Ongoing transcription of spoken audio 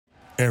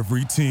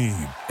Every team,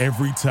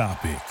 every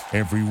topic,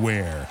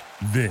 everywhere.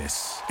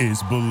 This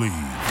is Believe.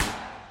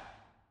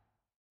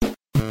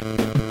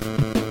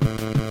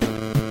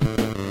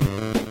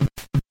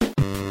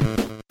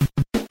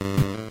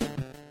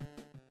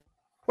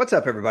 What's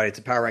up, everybody? It's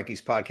the Power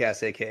Rankings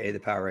Podcast, a.k.a.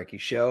 the Power Rankings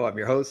Show. I'm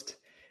your host,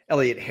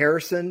 Elliot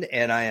Harrison,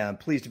 and I am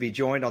pleased to be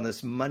joined on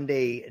this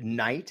Monday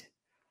night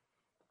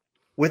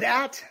with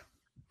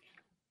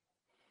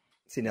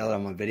See, now that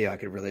I'm on video, I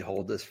could really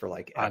hold this for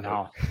like ever. I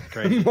know.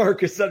 Great.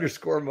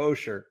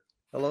 Marcus_Mosher.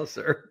 Hello,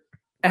 sir.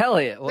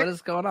 Elliot, what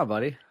is going on,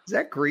 buddy? Is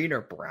that green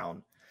or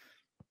brown?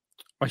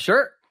 My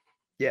shirt?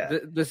 Yeah.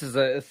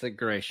 It's a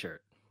gray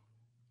shirt.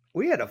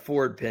 We had a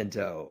Ford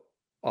Pinto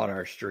on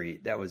our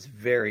street. That was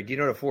very, do you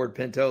know what a Ford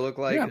Pinto looked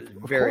like? Yeah, it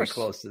was very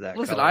close to that.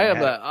 Listen, color.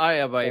 I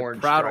am a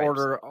proud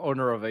stripes.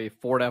 owner of a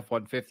Ford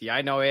F-150.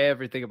 I know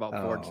everything about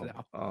Fords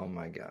now. Oh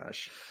my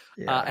gosh.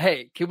 Yeah.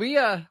 Hey, can we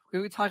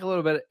talk a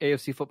little bit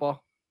AFC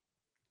football?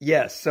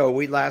 Yes. So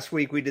last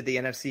week we did the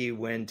NFC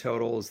win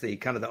totals, the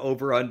kind of the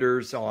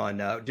over-unders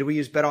on, did we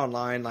use Bet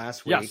Online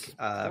last week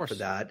for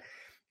that?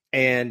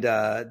 And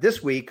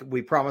this week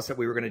we promised that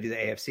we were going to do the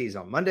AFCs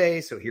on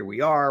Monday. So here we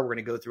are. We're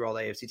going to go through all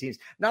the AFC teams.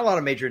 Not a lot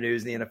of major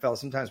news in the NFL.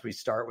 Sometimes we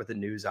start with a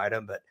news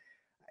item, but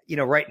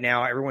right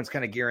now everyone's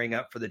kind of gearing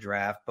up for the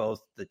draft.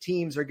 Both the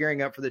teams are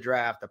gearing up for the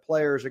draft. The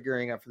players are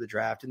gearing up for the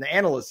draft, and the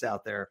analysts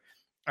out there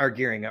are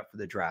gearing up for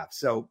the draft.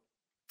 So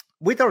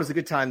we thought it was a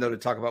good time, though, to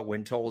talk about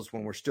win totals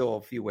when we're still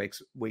a few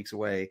weeks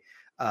away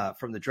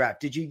from the draft.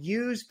 Did you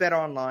use Bet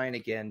Online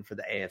again for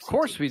the AFC? Of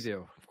course teams? we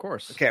do. Of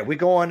course. Okay, we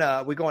going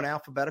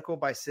alphabetical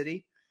by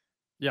city?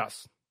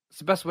 Yes, it's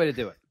the best way to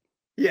do it.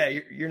 Yeah,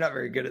 you're not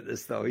very good at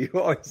this, though. You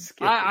always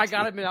skip. I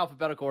got it in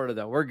alphabetical order,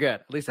 though. We're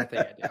good. At least I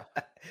think I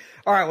do.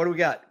 All right, what do we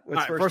got?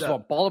 What's first of all,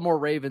 Baltimore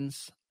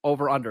Ravens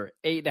over under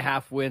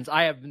 8.5 wins.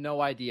 I have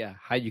no idea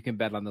how you can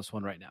bet on this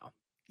one right now.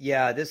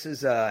 Yeah, this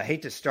is I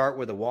hate to start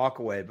with a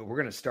walkaway, but we're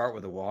going to start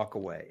with a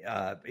walkaway.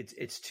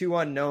 It's too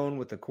unknown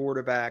with the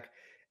quarterback.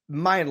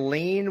 My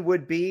lean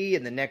would be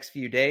in the next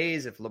few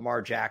days if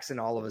Lamar Jackson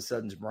all of a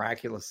sudden is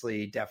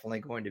miraculously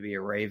definitely going to be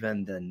a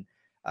Raven, then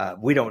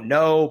we don't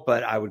know,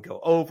 but I would go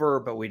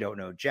over, but we don't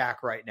know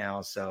Jack right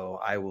now,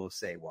 so I will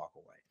say walk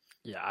away.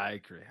 Yeah, I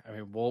agree. I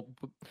mean,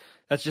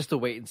 that's just a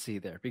wait and see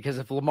there, because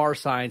if Lamar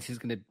signs, he's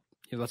going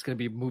to, that's going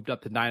to be moved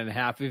up to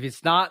 9.5. If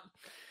it's not,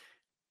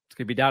 it's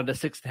going to be down to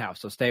 6.5,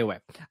 so stay away.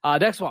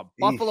 Next one,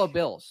 Buffalo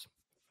Bills,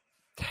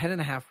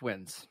 10.5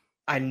 wins.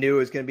 I knew it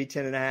was going to be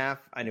 10.5.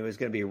 I knew it was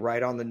going to be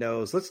right on the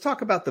nose. Let's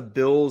talk about the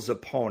Bills'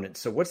 opponents.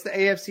 So what's the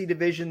AFC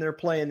division they're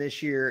playing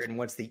this year, and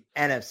what's the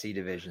NFC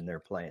division they're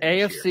playing this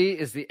year? AFC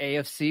is the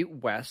AFC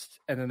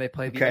West, and then they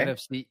play the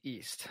NFC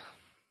East.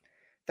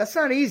 That's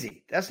not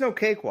easy. That's no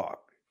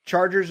cakewalk.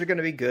 Chargers are going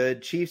to be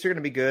good. Chiefs are going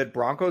to be good.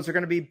 Broncos are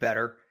going to be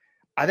better.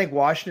 I think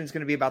Washington's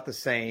going to be about the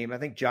same. I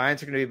think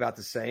Giants are going to be about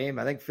the same.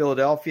 I think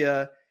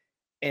Philadelphia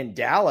and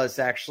Dallas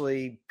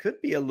actually could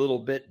be a little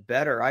bit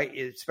better,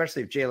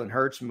 especially if Jalen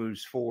Hurts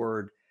moves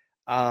forward.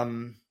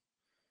 But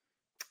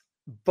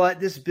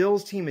this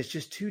Bills team is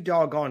just too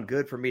doggone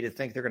good for me to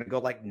think they're going to go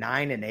like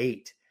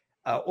 9-8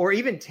 or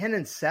even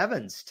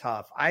 10-7's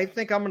tough. I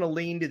think I'm going to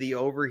lean to the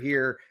over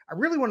here. I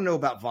really want to know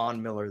about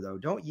Von Miller, though.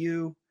 Don't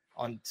you,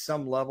 on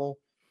some level?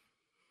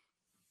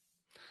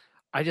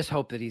 I just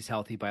hope that he's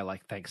healthy by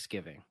like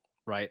Thanksgiving,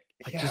 right?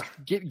 Like Yeah.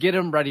 Just get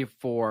him ready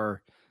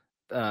for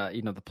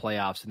the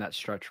playoffs and that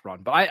stretch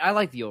run. But I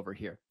like the over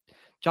here.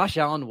 Josh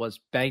Allen was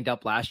banged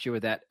up last year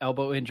with that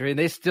elbow injury, and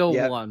they still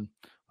won,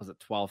 was it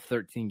 12,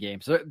 13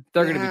 games? So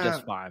they're going to be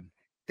just fine.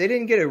 They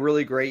didn't get a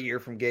really great year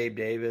from Gabe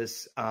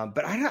Davis,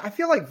 but I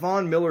feel like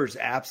Von Miller's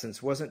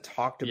absence wasn't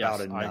talked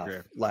about enough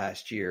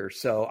last year.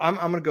 So I'm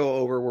going to go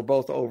over. We're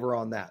both over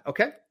on that.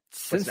 Okay.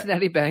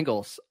 Cincinnati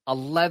Bengals,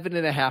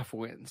 11.5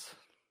 wins.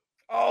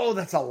 Oh,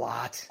 that's a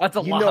lot. That's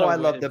a lot. I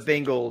love the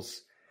Bengals.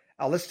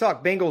 Let's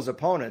talk Bengals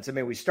opponents. I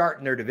mean, we start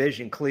in their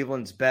division.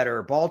 Cleveland's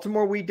better.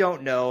 Baltimore, we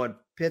don't know. And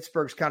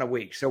Pittsburgh's kind of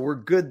weak. So we're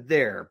good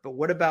there. But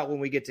what about when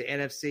we get to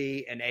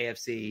NFC and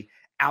AFC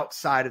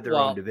outside of their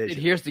own division?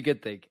 And here's the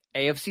good thing.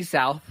 AFC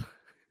South.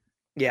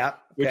 Yeah.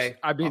 Okay.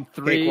 Which,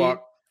 3.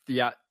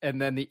 Yeah.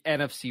 And then the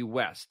NFC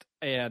West.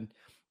 And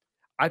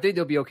I think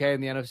they'll be okay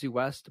in the NFC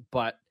West.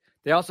 But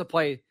they also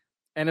play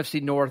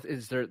NFC North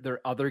is their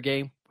other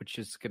game, which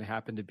is going to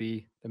happen to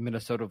be the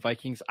Minnesota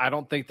Vikings. I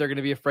don't think they're going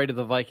to be afraid of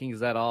the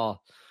Vikings at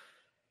all.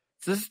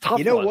 So this is tough.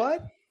 You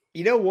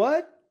know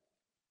what?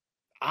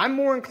 I'm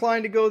more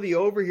inclined to go the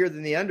over here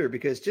than the under,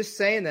 because just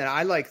saying that,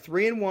 I like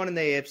 3-1 in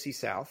the AFC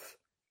South.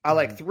 I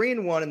like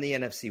 3-1 in the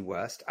NFC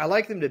West. I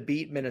like them to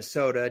beat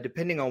Minnesota,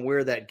 depending on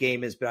where that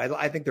game is, but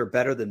I think they're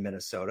better than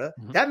Minnesota.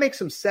 Mm-hmm. That makes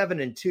them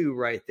 7-2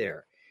 right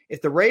there.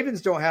 If the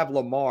Ravens don't have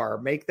Lamar,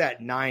 make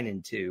that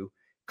 9-2.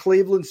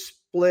 Cleveland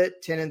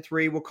split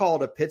 10-3. We'll call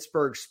it a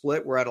Pittsburgh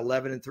split. We're at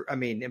 11-3. I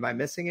mean, am I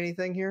missing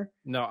anything here?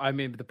 No, I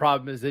mean, the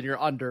problem is that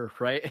you're under,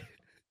 right?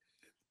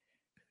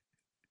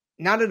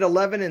 Not at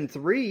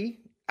 11-3.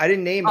 I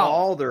didn't name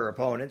all their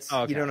opponents.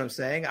 Okay. You know what I'm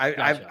saying?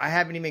 I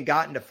haven't even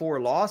gotten to 4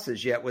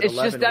 losses yet with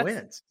 11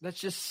 wins. That's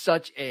just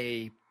such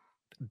a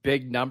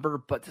big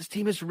number, but this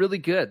team is really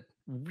good.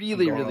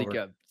 Really good.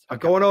 Okay. I'm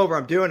going over.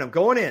 I'm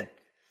going in.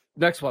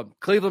 Next one,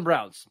 Cleveland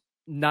Browns,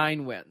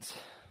 9 wins.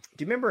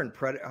 Do you remember in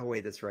Predator? Oh,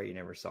 wait, that's right. You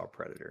never saw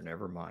Predator.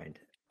 Never mind.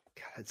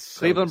 God, it's so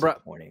Cleveland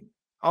disappointing.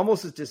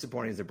 Almost as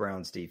disappointing as the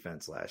Browns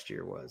defense last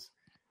year was.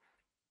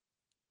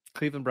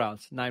 Cleveland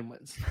Browns, 9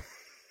 wins.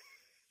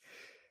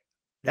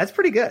 That's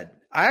pretty good.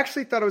 I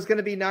actually thought it was going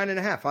to be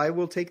 9.5. I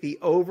will take the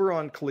over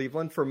on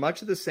Cleveland for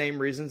much of the same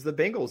reasons the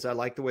Bengals. I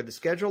like the way the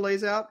schedule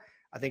lays out.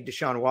 I think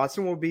Deshaun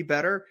Watson will be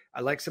better.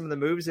 I like some of the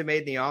moves they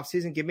made in the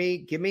offseason. Give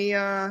me.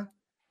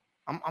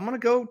 I'm going to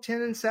go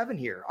 10-7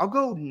 here. I'll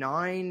go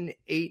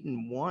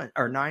 9-8-1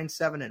 or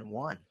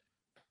 9-7-1.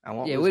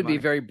 It would be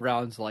very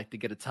Browns-like to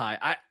get a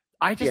tie.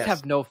 I just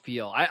have no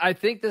feel. I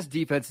think this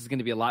defense is going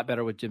to be a lot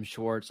better with Jim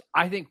Schwartz.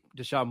 I think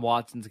Deshaun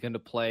Watson's going to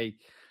play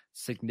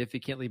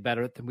significantly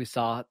better than we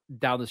saw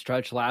down the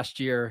stretch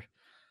last year.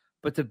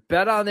 But to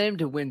bet on them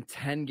to win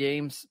 10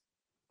 games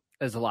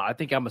is a lot. I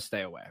think I'm going to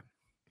stay away.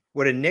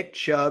 Would a Nick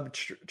Chubb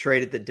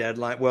trade at the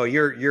deadline? Well,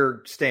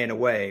 you're staying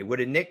away.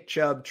 Would a Nick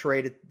Chubb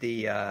trade at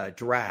the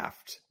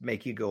draft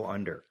make you go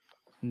under?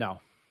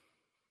 No.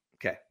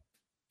 Okay.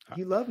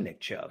 You love Nick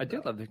Chubb. I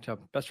do love Nick Chubb.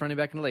 Best running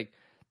back in the league.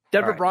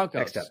 Denver Broncos.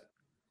 Next up.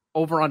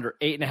 Over under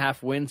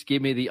 8.5 wins.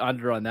 Give me the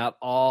under on that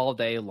all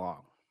day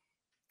long.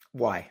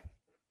 Why?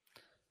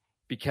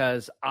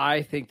 Because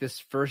I think this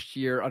first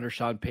year under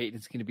Sean Payton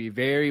is going to be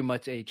very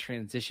much a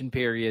transition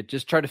period.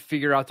 Just try to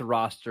figure out the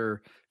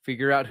roster,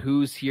 figure out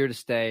who's here to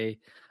stay.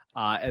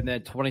 And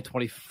then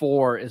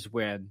 2024 is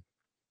when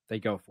they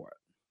go for it.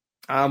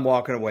 I'm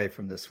walking away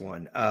from this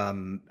one.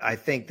 I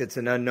think that's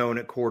an unknown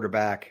at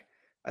quarterback.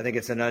 I think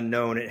it's an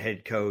unknown at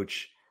head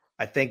coach.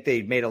 I think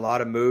they made a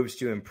lot of moves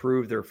to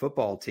improve their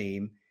football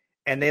team.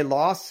 And they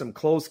lost some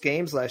close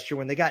games last year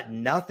when they got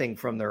nothing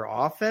from their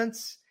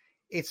offense.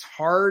 It's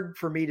hard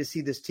for me to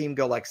see this team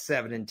go like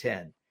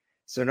 7-10.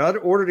 So in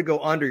order to go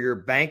under, you're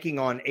banking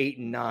on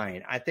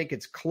 8-9. I think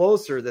it's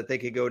closer that they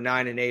could go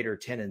 9-8 or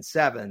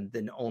 10-7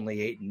 than only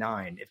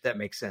 8-9, if that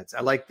makes sense. I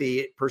like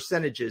the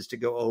percentages to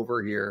go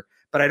over here,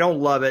 but I don't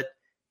love it.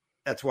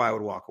 That's why I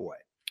would walk away.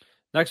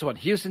 Next one,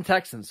 Houston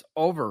Texans,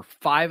 over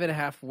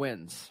 5.5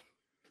 wins.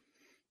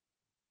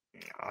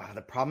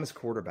 The problem is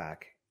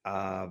quarterback.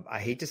 I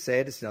hate to say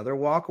it. It's another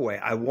walk away.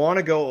 I want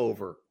to go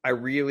over. I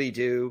really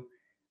do.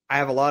 I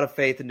have a lot of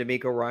faith in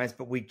D'Amico Ryans,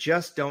 but we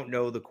just don't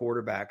know the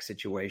quarterback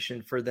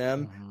situation for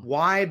them. Mm-hmm.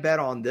 Why bet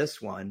on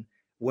this one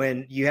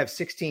when you have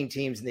 16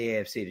 teams in the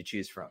AFC to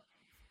choose from?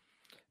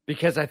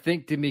 Because I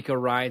think D'Amico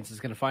Ryans is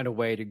going to find a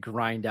way to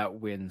grind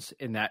out wins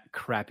in that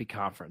crappy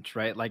conference,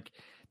 right? Like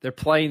they're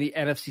playing the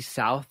NFC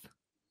South.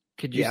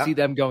 Could you see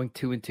them going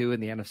 2-2 in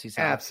the NFC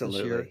South?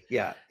 Absolutely.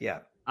 Yeah.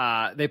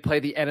 They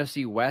play the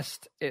NFC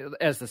West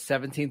as the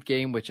 17th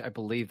game, which I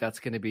believe that's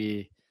going to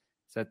be,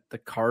 is that the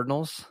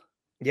Cardinals?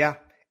 Yeah.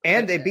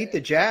 And they beat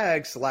the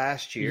Jags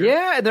last year.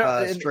 Yeah. And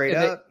they're straight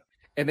up.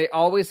 They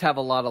always have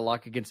a lot of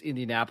luck against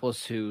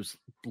Indianapolis, who's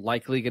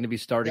likely going to be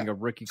starting a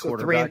rookie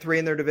quarterback. 3-3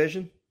 in their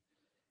division?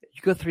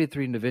 You go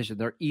 3-3 in division.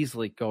 They're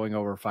easily going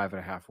over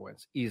 5.5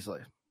 wins.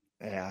 Easily.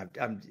 Yeah,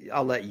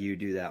 I'll let you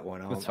do that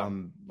one.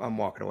 I'm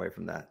walking away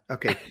from that.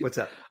 Okay, what's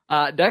up?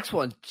 Next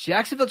one,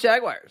 Jacksonville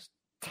Jaguars,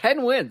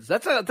 10 wins.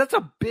 That's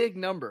a big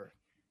number.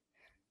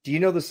 Do you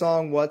know the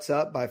song "What's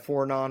Up" by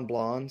Four Non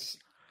Blondes?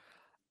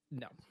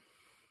 No.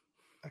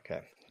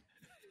 Okay,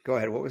 go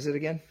ahead. What was it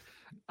again?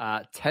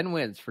 10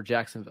 wins for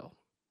Jacksonville.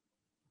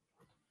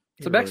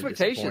 Some really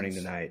expectations disappointing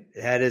tonight.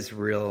 That is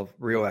real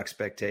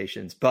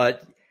expectations.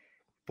 But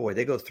boy,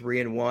 they go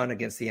 3-1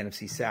 against the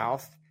NFC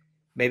South.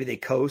 Maybe they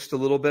coast a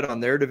little bit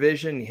on their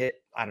division,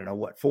 hit,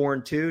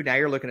 4-2. Now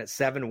you're looking at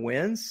 7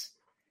 wins.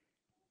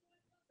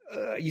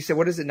 You said,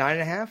 what is it,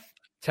 9.5?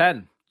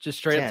 10, just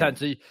straight 10. Up 10.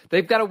 So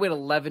they've got to win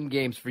 11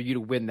 games for you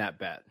to win that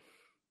bet.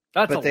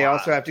 But they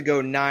also have to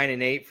go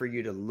 9-8 for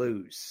you to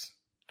lose.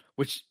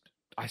 Which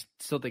I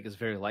still think is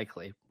very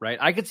likely, right?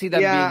 I could see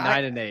them being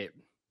 9-8.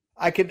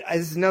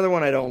 This is another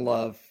one I don't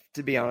love,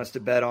 to be honest, to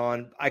bet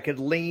on. I would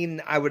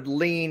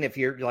lean if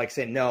you're like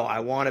saying, no, I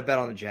want to bet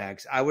on the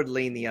Jags. I would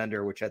lean the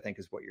under, which I think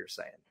is what you're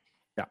saying.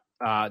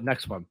 Yeah.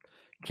 Next one,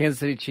 Kansas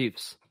City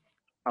Chiefs,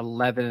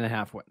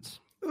 11.5 wins.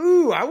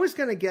 Ooh, I was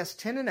going to guess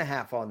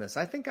 10.5 on this.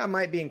 I think I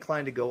might be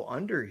inclined to go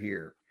under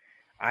here.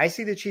 I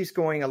see the Chiefs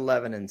going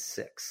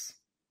 11-6.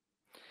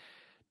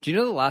 Do you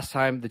know the last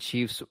time the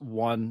Chiefs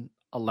won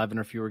 11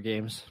 or fewer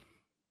games?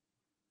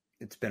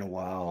 It's been a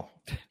while.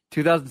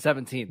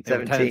 2017. They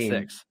were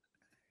 10-6.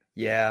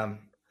 Yeah.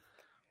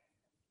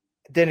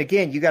 Then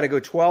again, you got to go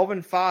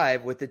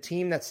 12-5 with a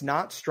team that's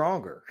not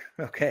stronger.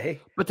 Okay.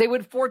 But they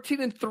went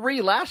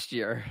 14-3 last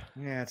year.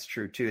 Yeah, that's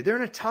true too. They're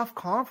in a tough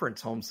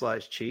conference,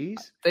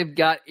 home/cheese. They've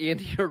got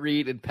Andy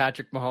Reid and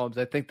Patrick Mahomes.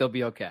 I think they'll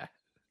be okay.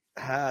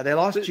 They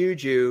lost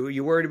Juju.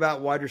 You worried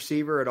about wide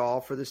receiver at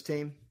all for this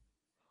team?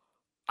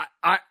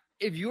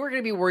 If you were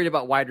going to be worried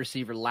about wide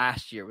receiver,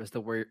 last year was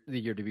the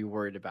year to be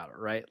worried about it,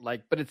 right?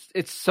 Like, but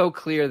it's so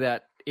clear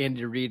that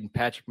Andy Reid and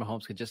Patrick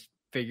Mahomes could just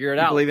figure it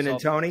out. Believing in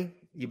Tony?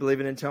 You believe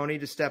in Tony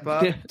to step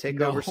up,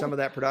 take over some of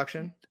that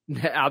production?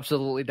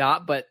 Absolutely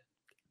not. But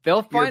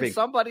They'll find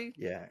somebody.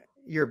 Yeah,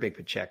 you're a big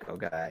Pacheco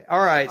guy.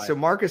 All right, so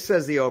Marcus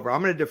says the over.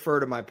 I'm going to defer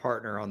to my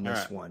partner on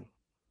this one.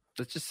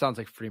 That just sounds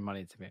like free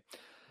money to me.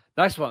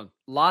 Next one,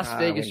 Las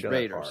Vegas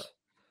Raiders,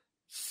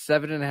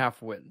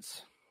 7.5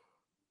 wins.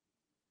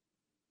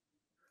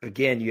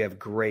 Again, you have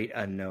great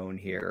unknown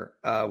here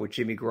with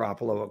Jimmy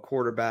Garoppolo at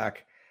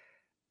quarterback.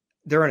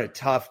 They're in a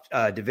tough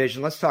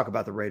division. Let's talk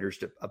about the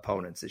Raiders'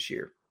 opponents this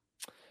year.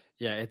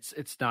 Yeah,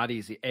 it's not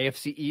easy.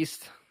 AFC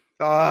East,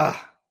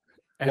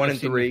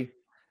 1-3.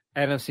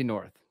 NFC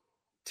North,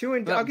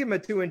 2-2. I'll give them a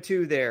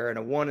 2-2 there and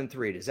a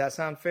 1-3. Does that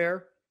sound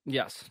fair?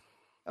 Yes.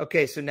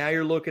 Okay, so now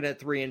you're looking at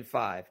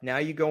 3-5. Now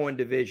you go in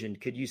division.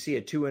 Could you see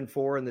a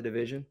 2-4 in the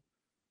division?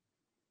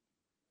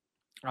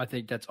 I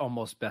think that's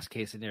almost best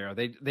case scenario.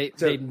 They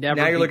never.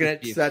 Now you're looking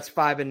at so that's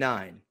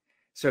 5-9.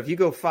 So if you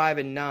go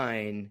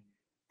 5-9,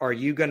 are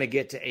you going to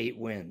get to 8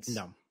 wins?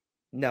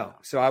 No.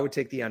 So I would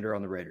take the under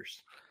on the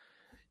Raiders.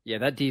 Yeah,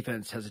 that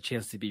defense has a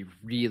chance to be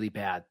really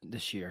bad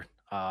this year.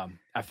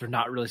 After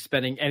not really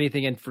spending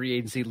anything in free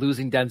agency,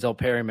 losing Denzel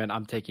Perryman,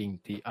 I'm taking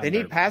the under. They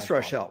need pass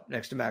rush help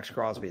next to Max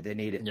Crosby. They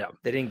need it. Yeah.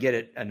 They didn't get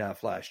it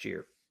enough last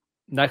year.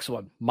 Next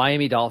one,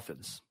 Miami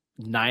Dolphins,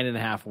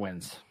 9.5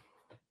 wins.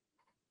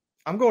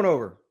 I'm going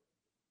over.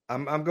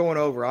 I'm going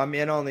over. I'm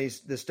in on this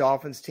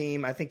Dolphins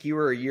team. I think you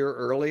were a year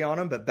early on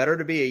them, but better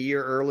to be a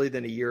year early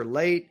than a year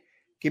late.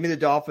 Give me the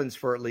Dolphins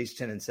for at least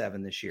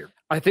 10-7 this year.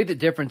 I think the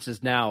difference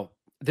is now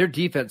their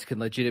defense can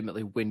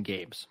legitimately win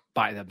games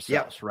by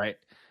themselves, right?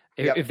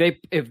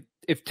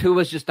 If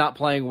Tua's just not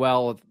playing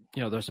well,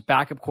 there's a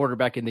backup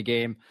quarterback in the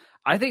game.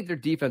 I think their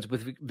defense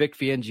with Vic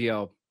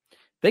Fangio,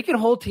 they can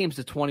hold teams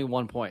to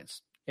 21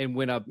 points and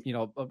win a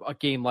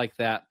game like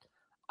that.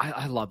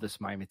 I love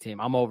this Miami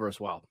team. I'm over as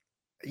well.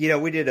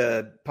 We did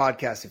a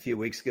podcast a few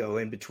weeks ago.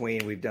 In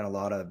between, we've done a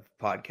lot of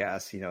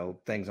podcasts,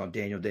 things on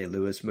Daniel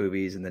Day-Lewis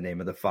movies and The Name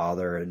of the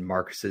Father and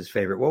Marcus's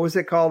favorite. What was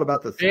it called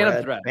about the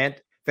thread?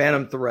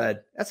 Phantom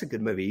Thread. That's a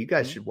good movie. You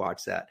guys should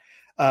watch that.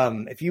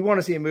 If you want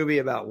to see a movie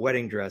about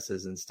wedding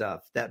dresses and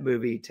stuff, that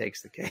movie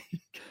takes the cake.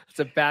 It's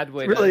a bad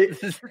way.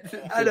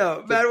 I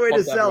know, bad way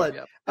to sell it.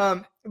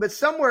 But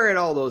somewhere in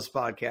all those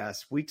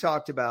podcasts, we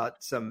talked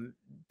about some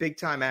big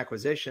time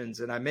acquisitions.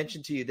 And I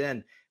mentioned to you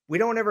then, we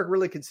don't ever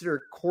really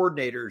consider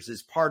coordinators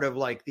as part of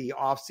like the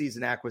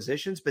off-season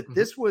acquisitions, but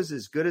this was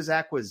as good as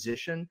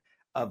acquisition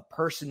of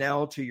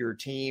personnel to your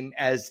team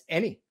as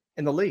any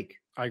in the league.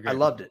 I agree. I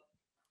loved it.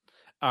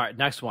 All right,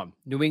 next one.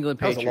 New England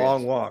Patriots. That was a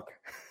long walk.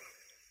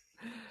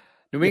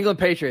 New England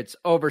Patriots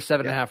over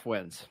 7.5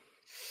 wins.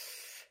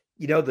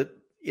 That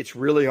it's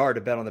really hard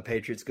to bet on the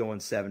Patriots going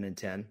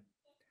 7-10.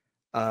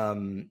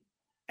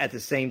 At the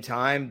same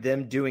time,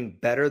 them doing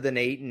better than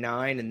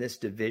 8-9 in this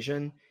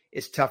division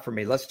is tough for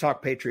me. Let's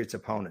talk Patriots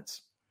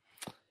opponents.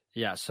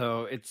 Yeah,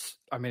 so it's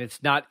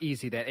not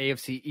easy. That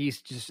AFC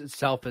East just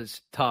itself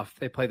is tough.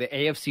 They play the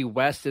AFC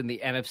West and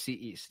the NFC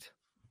East.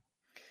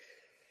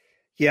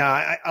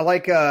 Yeah, I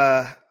like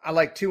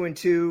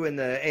 2-2 in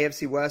the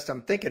AFC West.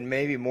 I'm thinking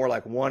maybe more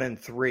like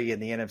 1-3 in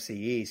the NFC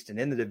East, and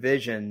in the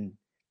division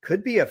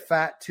could be a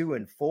fat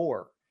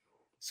 2-4.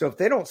 So if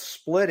they don't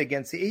split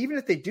even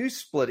if they do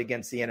split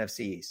against the NFC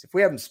East, if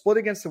we have them split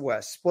against the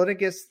West, split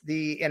against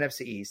the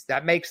NFC East,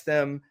 that makes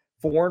them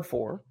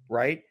 4-4,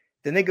 right?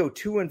 Then they go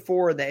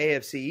 2-4 in the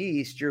AFC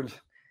East. You're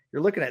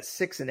looking at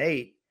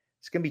 6-8.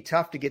 It's going to be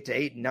tough to get to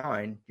 8-9. You're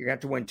going to have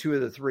to win 2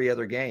 of the 3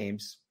 other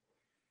games.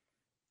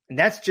 And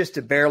that's just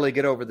to barely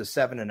get over the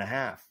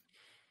 7.5.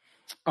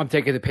 I'm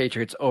taking the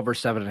Patriots over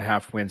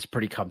 7.5 wins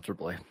pretty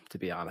comfortably, to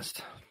be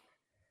honest.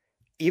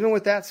 Even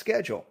with that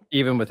schedule?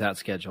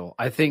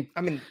 I think,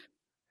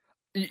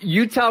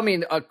 you tell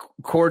me a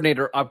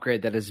coordinator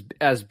upgrade that is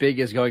as big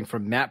as going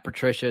from Matt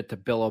Patricia to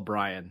Bill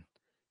O'Brien,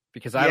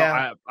 because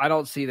I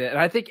don't see that. And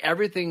I think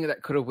everything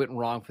that could have went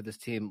wrong for this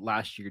team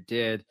last year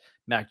did.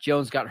 Mac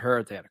Jones got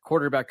hurt. They had a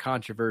quarterback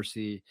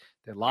controversy.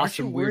 They lost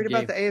some weird games.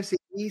 Worried about the AFC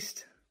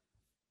East?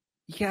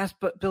 Yes,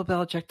 but Bill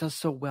Belichick does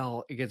so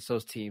well against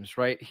those teams,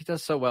 right? He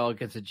does so well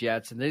against the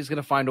Jets, and he's going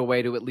to find a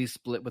way to at least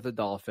split with the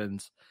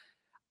Dolphins.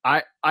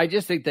 I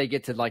just think they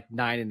get to like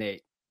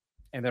 9-8,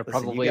 and they're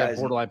probably a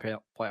borderline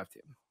playoff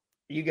team.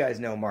 You guys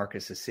know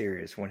Marcus is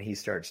serious when he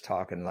starts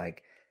talking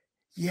like,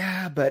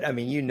 yeah, but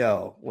when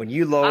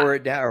you lower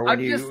it down, or when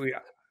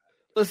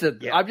listen,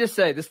 yeah. I'm just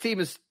saying this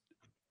team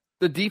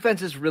the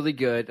defense is really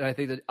good, and I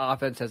think the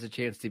offense has a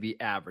chance to be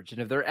average.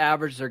 And if they're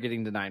average, they're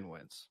getting to 9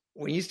 wins.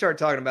 When you start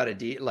talking about a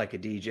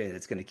DJ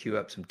that's going to queue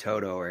up some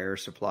Toto or Air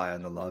Supply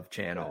on the Love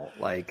Channel,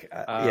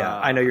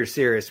 I know you're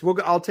serious.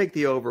 I'll take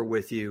the over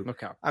with you.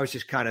 Okay. I was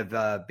just kind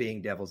of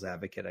being devil's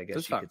advocate, I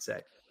guess you could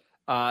say.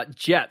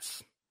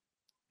 Jets,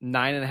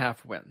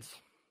 9.5 wins.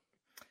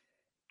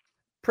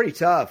 Pretty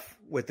tough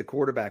with the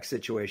quarterback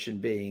situation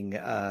being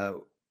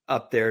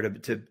up there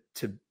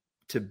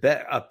to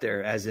bet up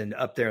there, as in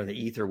up there in the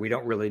ether. We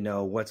don't really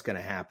know what's going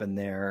to happen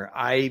there.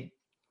 I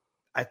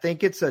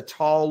think it's a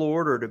tall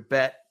order to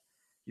bet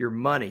your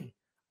money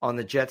on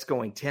the Jets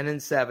going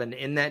 10-7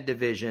 in that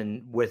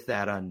division with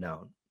that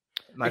unknown.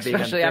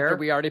 Especially after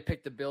we already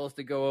picked the Bills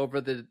to go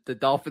over, the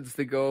Dolphins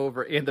to go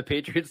over, and the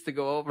Patriots to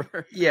go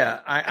over. Yeah,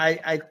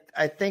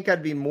 I think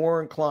I'd be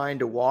more inclined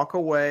to walk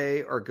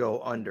away or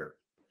go under.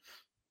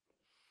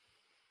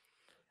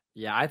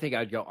 Yeah, I think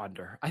I'd go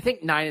under. I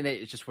think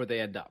 9-8 is just where they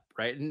end up,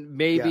 right? And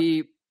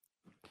maybe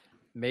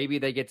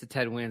they get to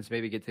 10 wins,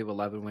 maybe get to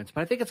 11 wins.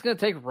 But I think it's going to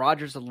take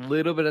Rodgers a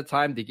little bit of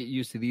time to get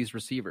used to these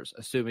receivers,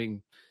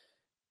 assuming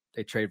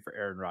they trade for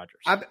Aaron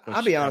Rodgers.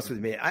 I'll be honest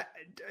with you,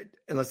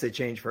 unless they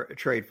trade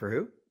for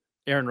who?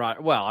 Aaron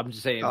Rodgers. Well, I'm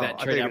just saying that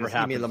trade never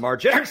happens. You mean Lamar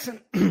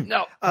Jackson?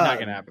 No, not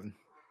going to happen.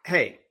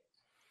 Hey,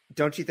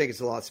 don't you think it's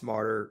a lot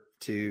smarter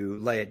to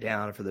lay it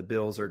down for the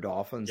Bills or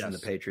Dolphins and the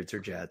Patriots or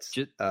Jets?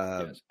 Yes,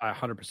 I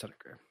 100%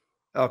 agree.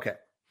 Okay.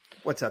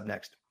 What's up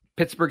next?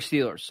 Pittsburgh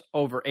Steelers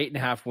over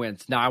 8.5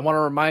 wins. Now, I want to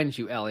remind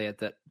you, Elliot,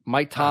 that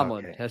Mike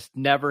Tomlin has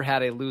never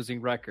had a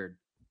losing record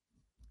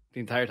the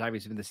entire time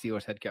he's been the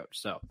Steelers head coach.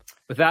 So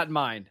with that in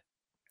mind,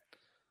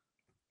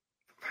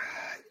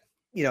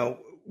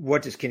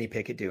 what does Kenny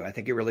Pickett do? I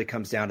think it really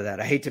comes down to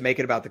that. I hate to make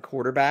it about the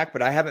quarterback,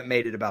 but I haven't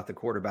made it about the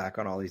quarterback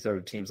on all these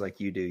other teams like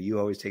you do. You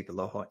always take the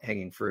low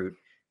hanging fruit,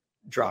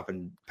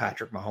 dropping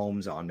Patrick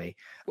Mahomes on me.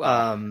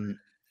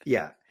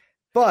 Yeah.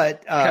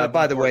 But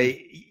by the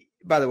way,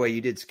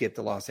 you did skip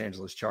the Los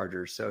Angeles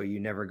Chargers, so you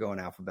never go in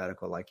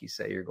alphabetical like you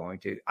say you're going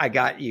to. I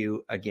got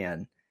you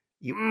again.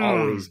 You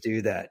always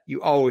do that.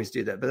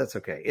 But that's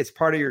okay. It's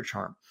part of your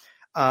charm.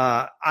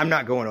 I'm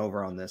not going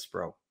over on this,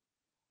 bro.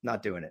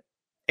 Not doing it.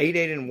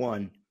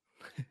 8-1.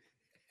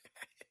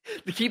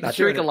 To keep the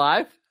streak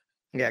alive?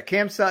 Yeah,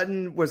 Cam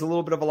Sutton was a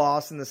little bit of a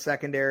loss in the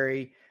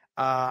secondary.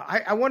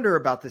 I wonder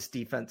about this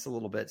defense a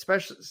little bit,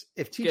 especially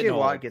if TJ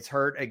Watt gets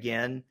hurt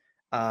again.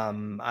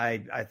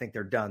 I think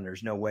they're done.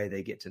 There's no way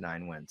they get to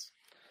 9 wins.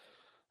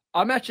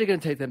 I'm actually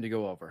going to take them to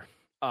go over.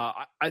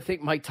 I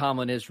think Mike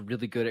Tomlin is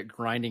really good at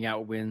grinding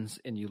out wins.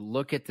 And you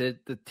look at the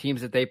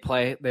teams that they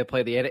play. They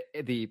play the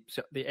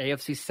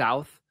AFC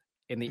South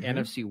and the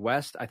NFC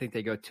West. I think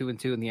they go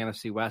 2-2 in the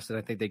NFC West, and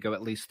I think they go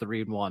at least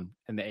 3-1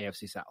 in the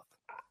AFC South.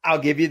 I'll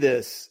give you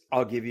this.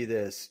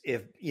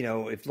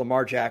 If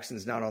Lamar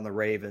Jackson's not on the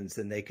Ravens,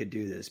 then they could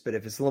do this. But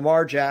if it's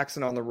Lamar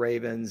Jackson on the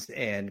Ravens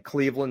and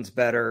Cleveland's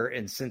better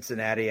and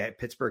Cincinnati,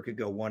 Pittsburgh could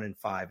go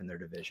 1-5 in their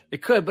division.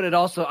 It could, but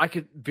I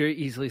could very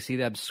easily see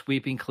them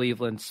sweeping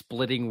Cleveland,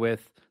 splitting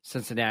with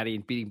Cincinnati,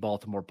 and beating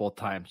Baltimore both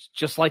times,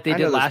 just like they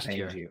did last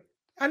year.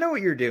 I know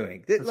what you're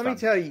doing. Let me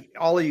tell you,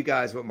 all of you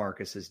guys, what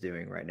Marcus is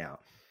doing right now.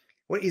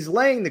 He's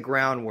laying the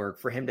groundwork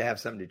for him to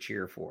have something to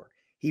cheer for.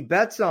 He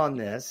bets on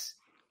this.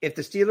 If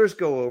the Steelers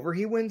go over,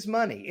 he wins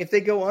money. If they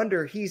go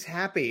under, he's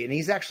happy. And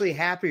he's actually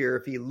happier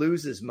if he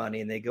loses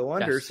money and they go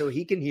under, so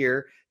he can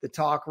hear the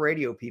talk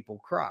radio people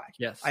cry.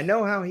 Yes. I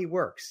know how he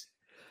works.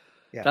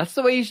 Yeah. That's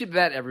the way you should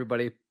bet,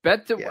 everybody.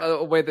 Bet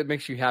a way that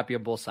makes you happy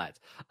on both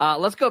sides.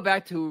 Let's go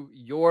back to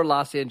your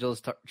Los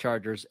Angeles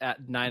Chargers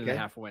at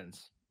 9.5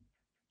 wins.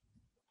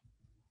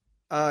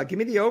 Give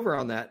me the over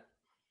on that.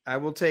 I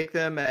will take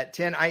them at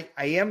 10. I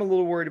am a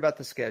little worried about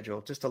the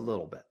schedule, just a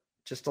little bit.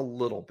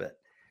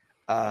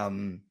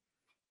 Give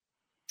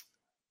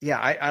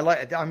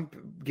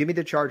me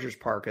the Chargers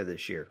parka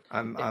this year.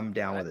 I'm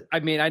down with it. I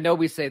mean, I know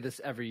we say this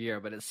every year,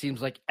 but it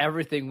seems like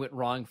everything went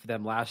wrong for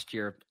them last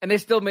year, and they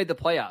still made the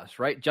playoffs,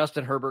 right?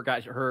 Justin Herbert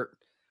got hurt.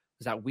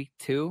 Was that week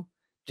 2?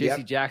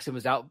 J.C. Jackson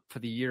was out for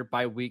the year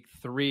by week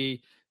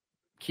 3.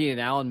 Keenan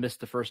Allen missed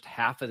the first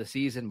half of the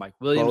season. Mike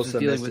Williams was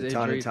dealing with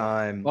injury.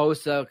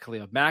 Bosa,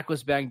 Khalil Mack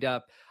was banged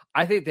up.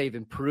 I think they've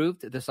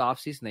improved this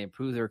offseason. They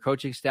improved their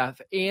coaching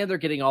staff, and they're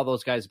getting all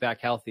those guys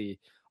back healthy.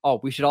 Oh,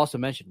 we should also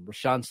mention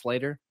Rashawn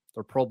Slater,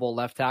 their Pro Bowl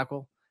left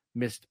tackle,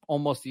 missed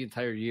almost the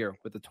entire year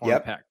with the torn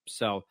pec.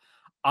 So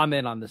I'm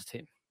in on this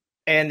team.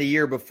 And the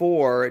year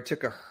before, it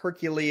took a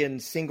Herculean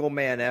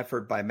single-man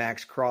effort by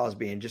Max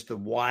Crosby and just the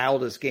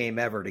wildest game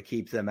ever to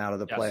keep them out of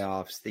the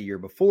playoffs. The year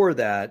before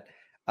that,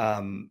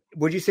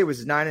 would you say it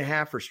was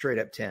 9.5 or straight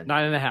up 10?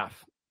 9.5.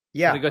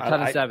 Yeah. If you go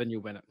 10-7, you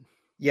win it.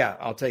 Yeah,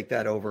 I'll take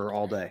that over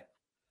all day.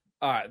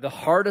 All right, the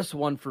hardest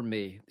one for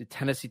me, the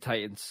Tennessee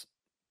Titans,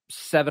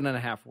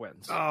 7.5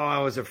 wins. Oh, I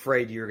was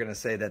afraid you were going to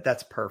say that.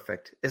 That's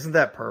perfect. Isn't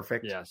that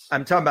perfect? Yes.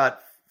 I'm talking about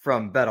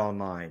from Bet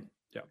Online.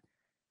 Yeah.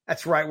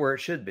 That's right where it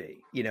should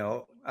be.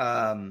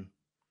 How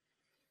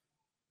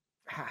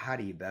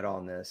do you bet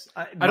on this?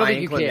 I don't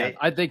think you can.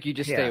 I think you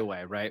just stay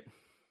away, right?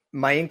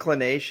 My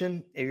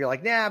inclination, if you're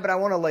like, nah, but I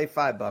want to lay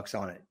 $5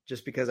 on it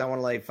just because I want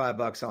to lay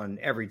 $5 on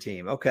every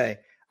team. Okay.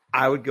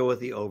 I would go with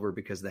the over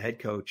because the head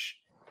coach,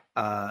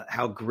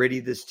 how gritty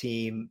this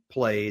team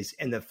plays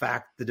and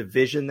the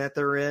division that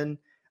they're in.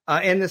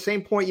 And the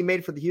same point you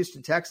made for the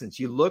Houston Texans.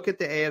 You look at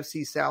the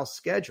AFC South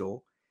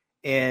schedule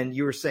and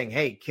you were saying,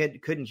 hey,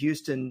 couldn't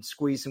Houston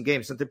squeeze some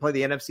games? Didn't they play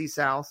the NFC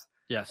South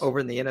over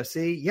in the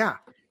NFC? Yeah.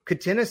 Could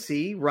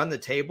Tennessee run the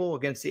table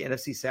against the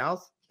NFC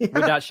South? Would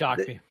not shock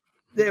me.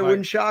 It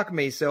wouldn't shock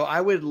me. So I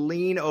would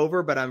lean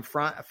over, but I'm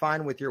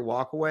fine with your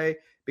walk away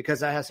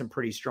because I have some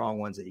pretty strong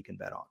ones that you can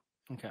bet on.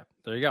 Okay,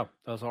 there you go.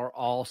 Those are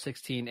all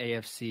 16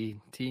 AFC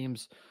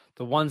teams.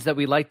 The ones that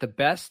we like the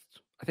best,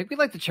 I think we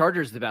like the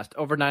Chargers the best,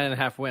 over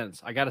 9.5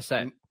 wins. I got to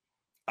say.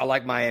 I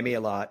like Miami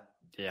a lot.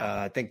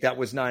 Yeah. I think that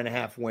was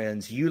 9.5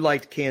 wins. You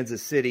liked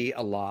Kansas City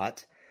a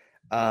lot.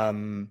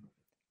 I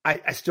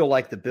still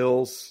like the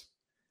Bills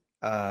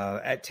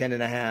at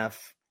 10.5.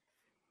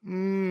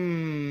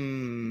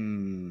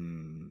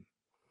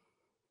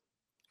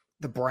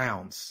 The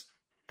Browns.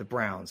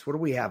 What do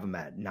we have them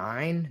at?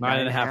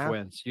 9.5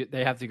 wins.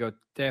 They have to go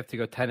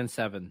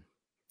 10-7.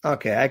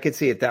 Okay, I could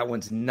see it. That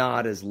one's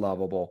not as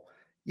lovable.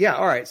 Yeah,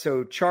 all right.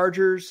 So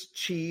Chargers,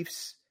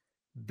 Chiefs,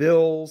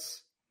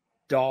 Bills,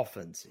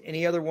 Dolphins.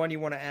 Any other one you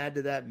want to add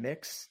to that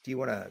mix?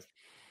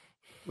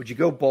 Would you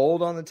go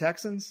bold on the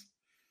Texans?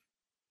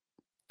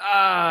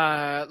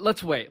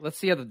 Let's wait. Let's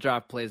see how the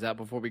draft plays out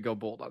before we go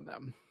bold on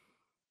them.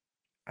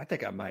 I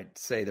think I might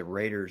say the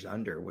Raiders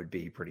under would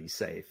be pretty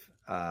safe.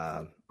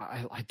 I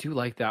do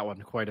like that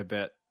one quite a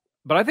bit.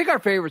 But I think our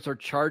favorites are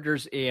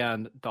Chargers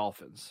and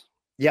Dolphins.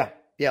 Yeah.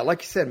 Yeah,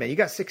 like you said, man, you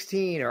got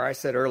 16, or I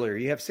said earlier,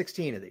 you have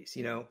 16 of these,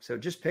 so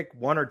just pick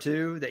one or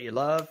two that you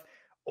love,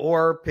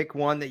 or pick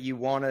one that you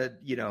want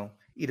to,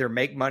 either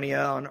make money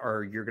on,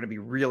 or you're going to be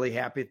really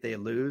happy if they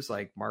lose,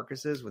 like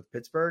Marcus is with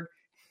Pittsburgh,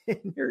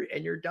 and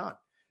you're done.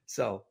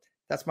 So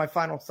that's my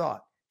final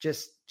thought.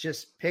 Just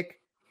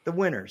pick the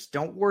winners.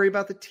 Don't worry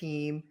about the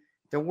team.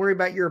 Don't worry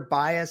about your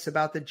bias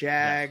about the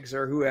Jags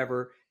or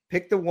whoever.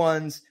 Pick the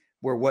ones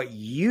where what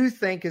you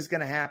think is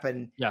going to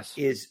happen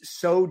is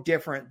so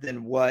different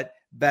than what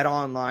Bet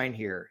Online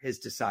here has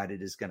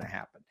decided is going to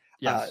happen.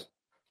 Yes.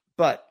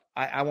 But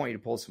I want you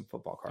to pull some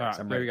football cards.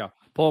 Right, there you go.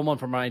 Pull one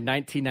from my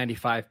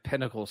 1995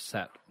 Pinnacle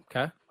set.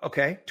 Okay.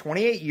 Okay.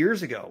 28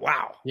 years ago.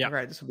 Wow. Yeah. All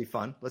right. This will be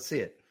fun. Let's see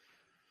it.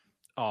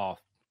 Oh,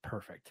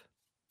 perfect.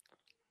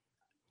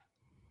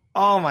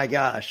 Oh my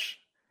gosh.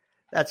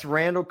 That's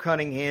Randall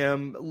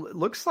Cunningham.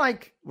 Looks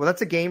like,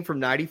 that's a game from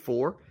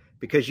 94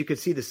 because you could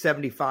see the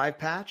 75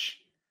 patch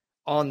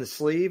on the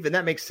sleeve, and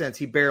that makes sense.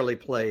 He barely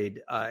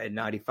played in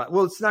 95.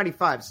 Well, it's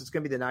 95, so it's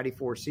going to be the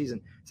 94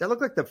 season. Does that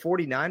look like the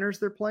 49ers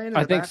they're playing?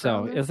 I think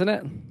so, isn't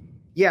it?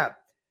 Yeah.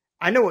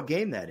 I know what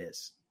game that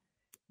is.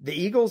 The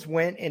Eagles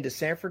went into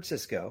San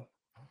Francisco.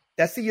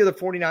 That's the year the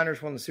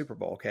 49ers won the Super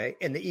Bowl, okay?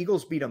 And the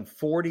Eagles beat them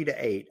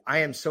 40-8. I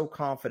am so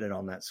confident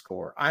on that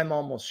score. I'm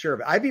almost sure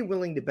of it. I'd be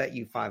willing to bet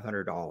you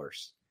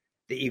 $500.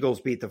 The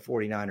Eagles beat the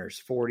 49ers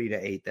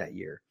 40-8 that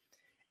year.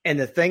 And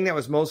the thing that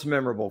was most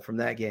memorable from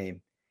that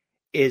game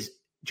is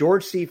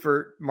George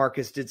Seifert,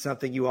 Marcus, did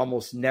something you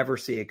almost never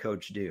see a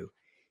coach do.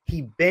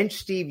 He benched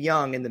Steve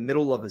Young in the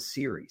middle of a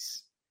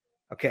series.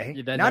 Okay.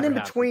 Yeah, not in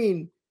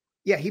between.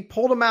 Yeah. He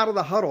pulled him out of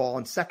the huddle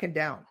on second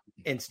down,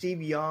 and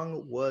Steve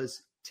Young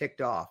was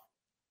ticked off.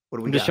 What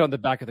do we just showing the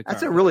back of the card.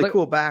 That's a really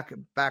cool back of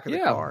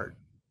the card.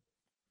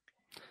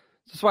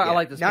 That's why I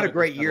like this. Not a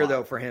great year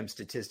though for him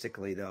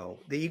statistically though.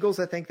 The Eagles,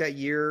 I think that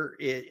year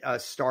it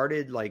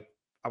started like,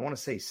 I want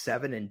to say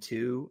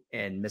 7-2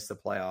 and missed the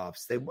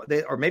playoffs.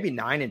 They or maybe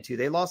 9-2.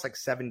 They lost like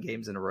 7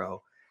 games in a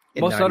row.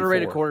 Most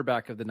underrated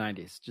quarterback of the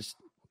 90s. Just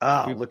look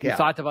out. We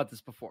talked about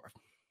this before.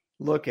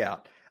 Look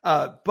out.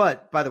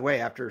 But by the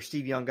way, after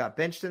Steve Young got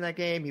benched in that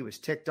game, he was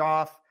ticked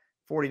off.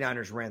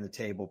 49ers ran the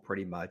table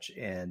pretty much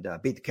and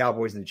beat the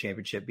Cowboys in the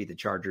championship, beat the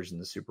Chargers in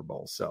the Super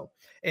Bowl.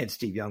 And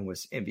Steve Young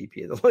was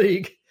MVP of the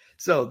league.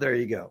 So there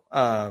you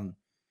go.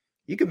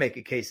 You can make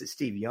a case that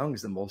Steve Young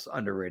is the most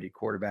underrated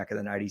quarterback of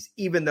the 90s,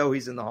 even though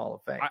he's in the Hall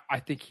of Fame. I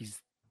think he's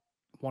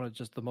one of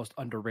just the most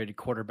underrated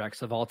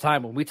quarterbacks of all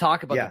time. When we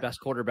talk about the best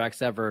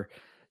quarterbacks ever,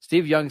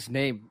 Steve Young's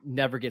name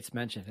never gets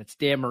mentioned. It's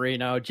Dan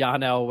Marino,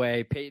 John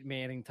Elway, Peyton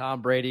Manning,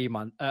 Tom Brady,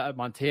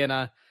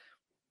 Montana.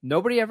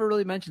 Nobody ever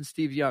really mentioned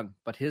Steve Young,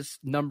 but his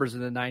numbers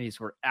in the 90s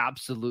were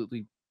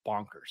absolutely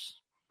bonkers.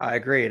 I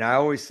agree. And I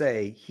always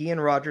say he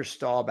and Roger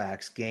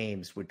Staubach's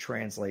games would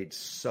translate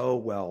so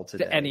well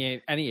today. To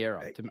any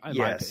era, in my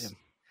opinion.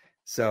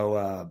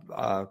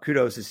 So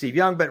kudos to Steve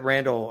Young, but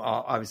Randall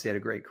obviously had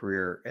a great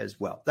career as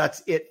well.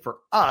 That's it for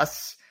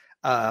us.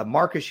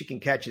 Marcus, you can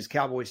catch his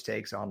Cowboys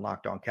takes on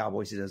Locked On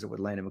Cowboys. He does it with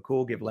Landon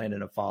McCool. Give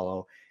Landon a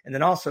follow. And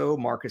then also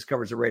Marcus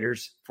covers the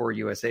Raiders for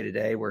USA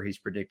Today, where he's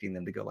predicting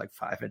them to go like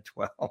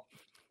 5-12.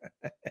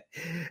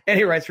 And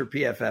he writes for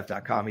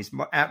PFF.com. He's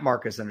at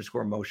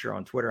Marcus_Mosher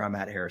on Twitter. I'm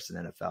at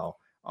Harrison NFL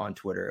on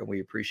Twitter. And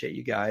we appreciate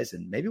you guys.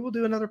 And maybe we'll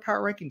do another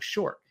Power Ranking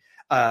short.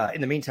 In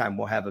the meantime,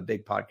 we'll have a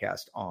big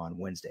podcast on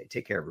Wednesday.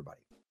 Take care, everybody.